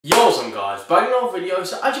Yo, what's up guys, back in another video.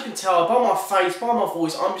 So as you can tell by my face, by my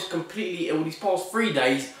voice, I'm just completely ill. These past 3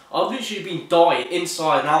 days, I've literally been dying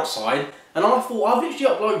inside and outside. And I thought, I've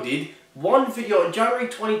literally uploaded one video in January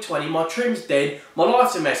 2020, my trim's dead, my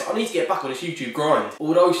life's a mess, I need to get back on this YouTube grind.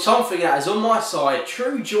 Although something that is on my side,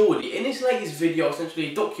 True Geordie, in his latest video,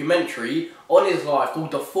 essentially a documentary on his life called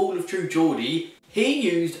The Fall of True Geordie, he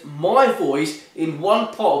used my voice in one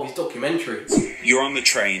part of his documentary. You're on the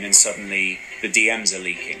train and suddenly the DMs are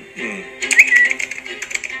leaking.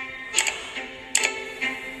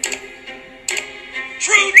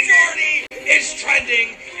 True Geordie is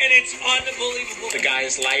trending and it's unbelievable. The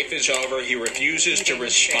guy's life is over. He refuses to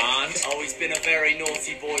respond. Oh, he's been a very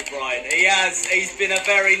naughty boy, Brian. He has. He's been a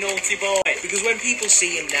very naughty boy. Because when people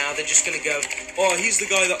see him now, they're just going to go, oh, he's the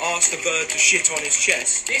guy that asked the bird to shit on his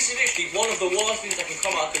chest. This is literally one of the worst things that can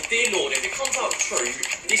come out. Because, dear Lord, if it comes out true,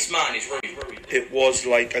 this man is really rude. It was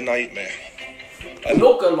like a nightmare. I'm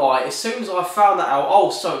not gonna lie, as soon as I found that out, I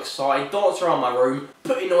was so excited, danced around my room,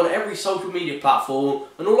 putting on every social media platform,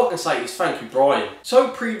 and all I can say is thank you, Brian. So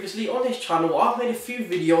previously on this channel, I've made a few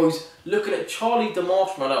videos looking at Charlie the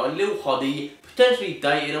Marshmallow and Lil Huddy potentially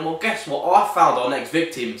dating, and well, guess what? I found our next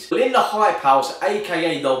victims. Well, in the Hype House,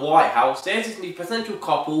 aka the White House, there's this new potential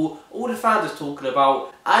couple all the fans are talking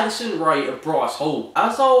about, Addison Rae and Bryce.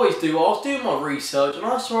 As I always do, I was doing my research and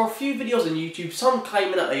I saw a few videos on YouTube, some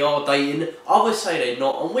claiming that they are dating, others say they're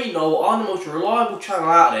not, and we know I'm the most reliable channel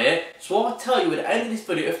out there, so I'll tell you at the end of this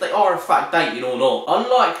video if they are in fact dating or not.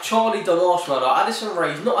 Unlike Charlie the Marshmallow, Addison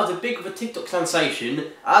Rae is not as big of a TikTok sensation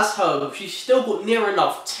as her, but she's still got near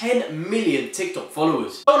enough 10 million TikTok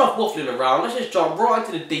followers. So enough waffling around, let's just jump right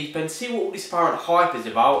into the deep end, see what all this apparent hype is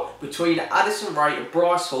about between Addison Rae and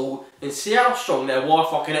Bryce Hall, and see how strong their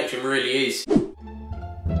Wi-Fi connection really is.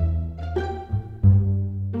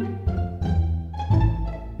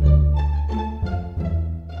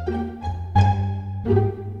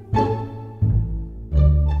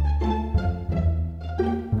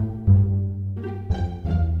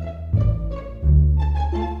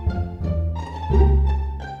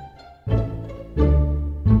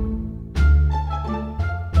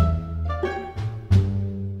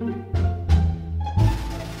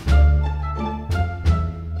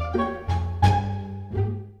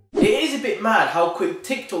 Mad how quick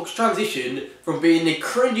TikTok's transitioned from being the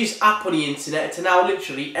cringiest app on the internet to now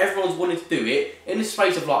literally everyone's wanting to do it in the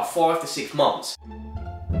space of like 5 to 6 months.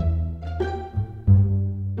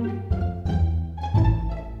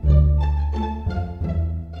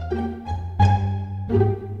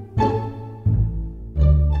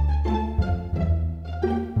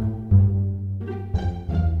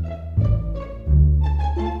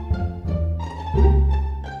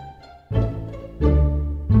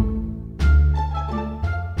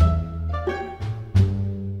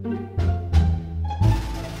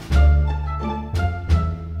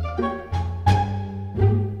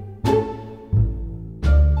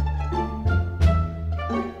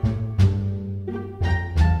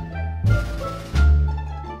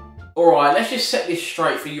 Alright, let's just set this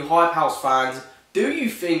straight for you Hype House fans. Do you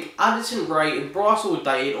think Addison Rae and Bryce are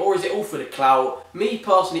dating, or is it all for the clout? Me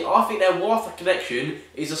personally, I think their Wi-Fi connection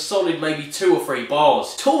is a solid maybe 2 or 3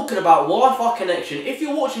 bars. Talking about Wi-Fi connection, if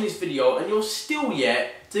you're watching this video and you're still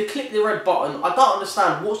yet to click the red button, I don't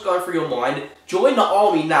understand what's going through your mind. Join the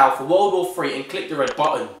army now for World War III and click the red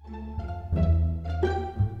button.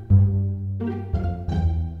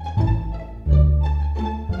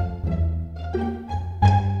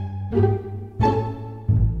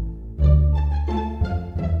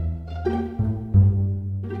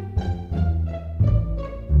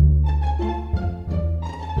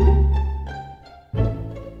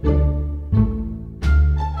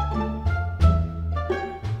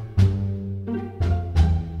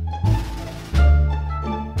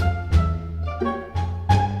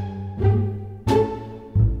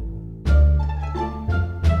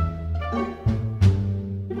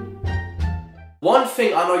 One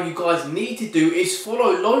thing I know you guys need to do is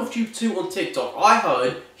follow LoafTube2 on TikTok. I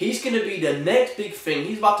heard he's going to be the next big thing.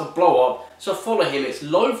 He's about to blow up. So follow him. It's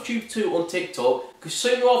LoafTube2 on TikTok. Because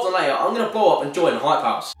sooner rather than later, I'm going to blow up and join the Hype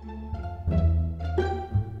House.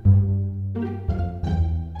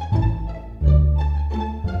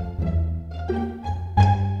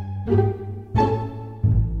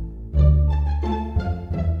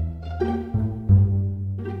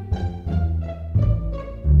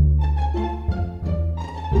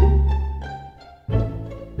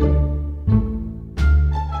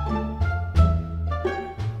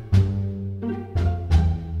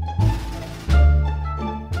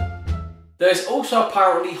 There's also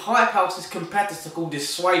apparently Hype House's competitor called the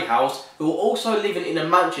Sway House, who are also living in a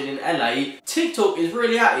mansion in LA. TikTok is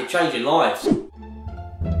really out here changing lives.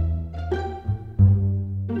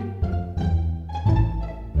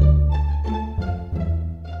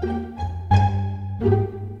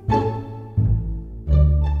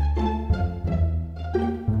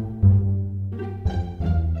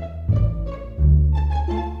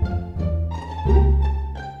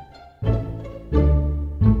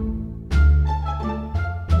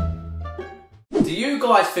 Do you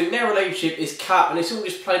guys think their relationship is cap and it's all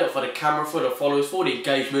just played up for the camera, for the followers, for the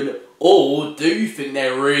engagement? Or do you think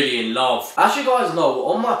they're really in love? As you guys know,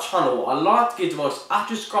 on my channel, I like to give the most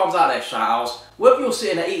active subscribers out there shout-outs. Whether you're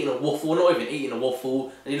sitting there eating a waffle or not even eating a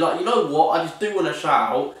waffle, and you're like, you know what, I just do want to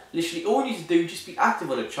shout out. Literally, all you need to do is just be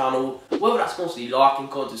active on the channel. Whether that's constantly liking,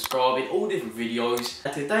 content, subscribing, all different videos.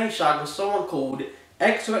 And today's shout was someone called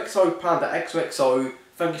XOXO Panda XOXO.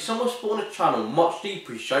 Thank you so much for supporting the channel, much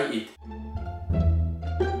appreciated.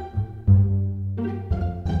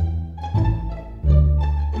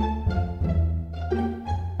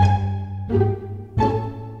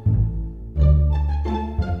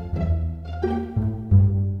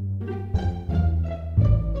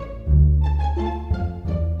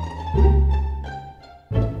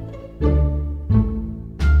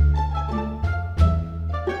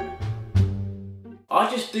 I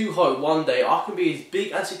just do hope one day I can be as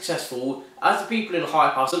big and successful as the people in the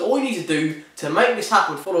Hype House, and all you need to do to make this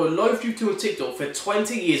happen, follow Loaf YouTube and TikTok for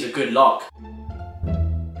 20 years of good luck.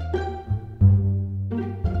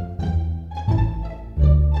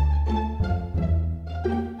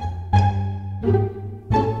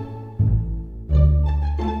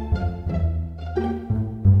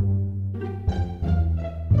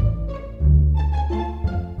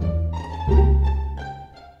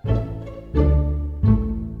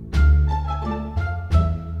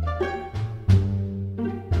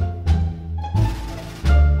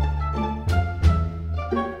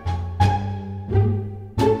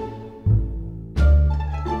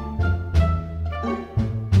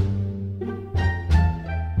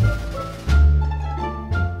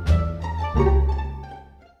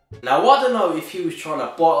 Now I don't know if he was trying to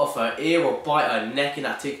bite off her ear or bite her neck in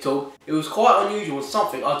that TikTok. It was quite unusual and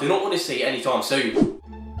something I do not want to see anytime soon.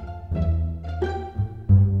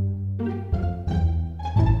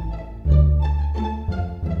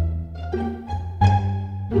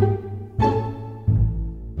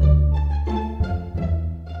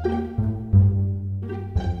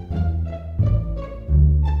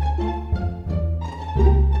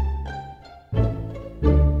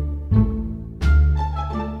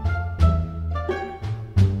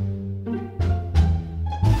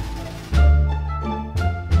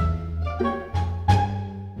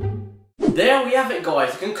 There we have it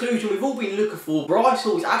guys, the conclusion we've all been looking for. Bryce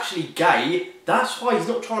is actually gay. That's why he's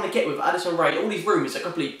not trying to get with Addison Rae. All these rumours are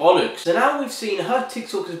complete bollocks. So now we've seen her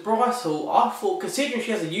TikTok as Bryce Hall, I thought considering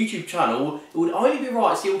she has a YouTube channel, it would only be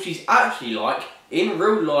right to see what she's actually like in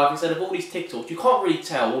real life instead of all these TikToks. You can't really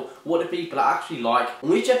tell what the people are actually like. And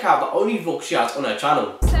we check out the only vlog she has on her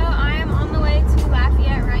channel. So I am on the way to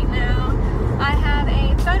Lafayette right now. I have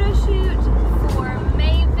a photo shoot for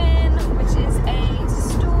Maven, which is a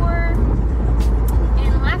store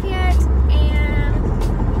in Lafayette, and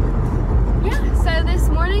yeah, so this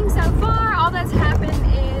morning so far all that's happened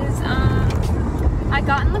is I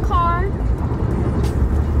got in the car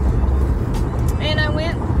and I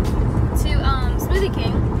went to Smoothie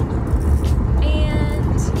King,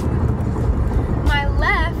 and my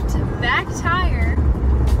left back tire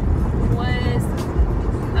was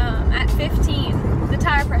at 15, the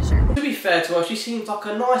tire pressure. To be fair to her, she seems like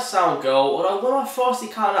a nice sound girl, although when I first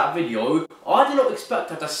encountered that video, I did not expect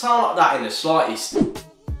her to sound like that in the slightest.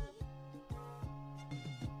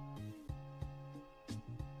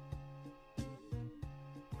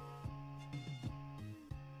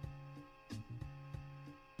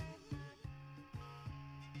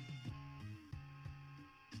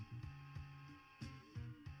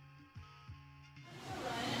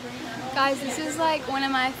 Guys, this is like one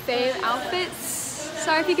of my favorite outfits.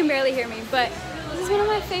 Sorry if you can barely hear me, but this is one of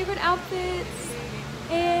my favorite outfits.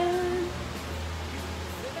 And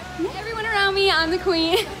yeah, everyone around me, I'm the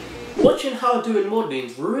queen. Watching her doing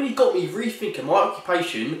modelling really got me rethinking my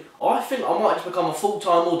occupation. I think I might just become a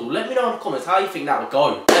full-time model. Let me know in the comments how you think that would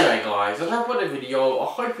go. Anyway guys, that's wrap up the video. I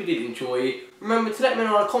hope you did enjoy. Remember to let me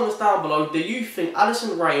know in the comments down below, do you think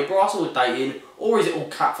Addison Rae and Bryce are dating, or is it all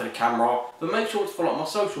cat for the camera? But make sure to follow up my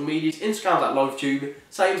social medias, Instagram's at LoafTube,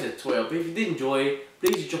 same as Twitter. But if you did enjoy,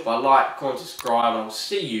 please drop a like, comment, subscribe, and I'll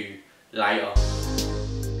see you later.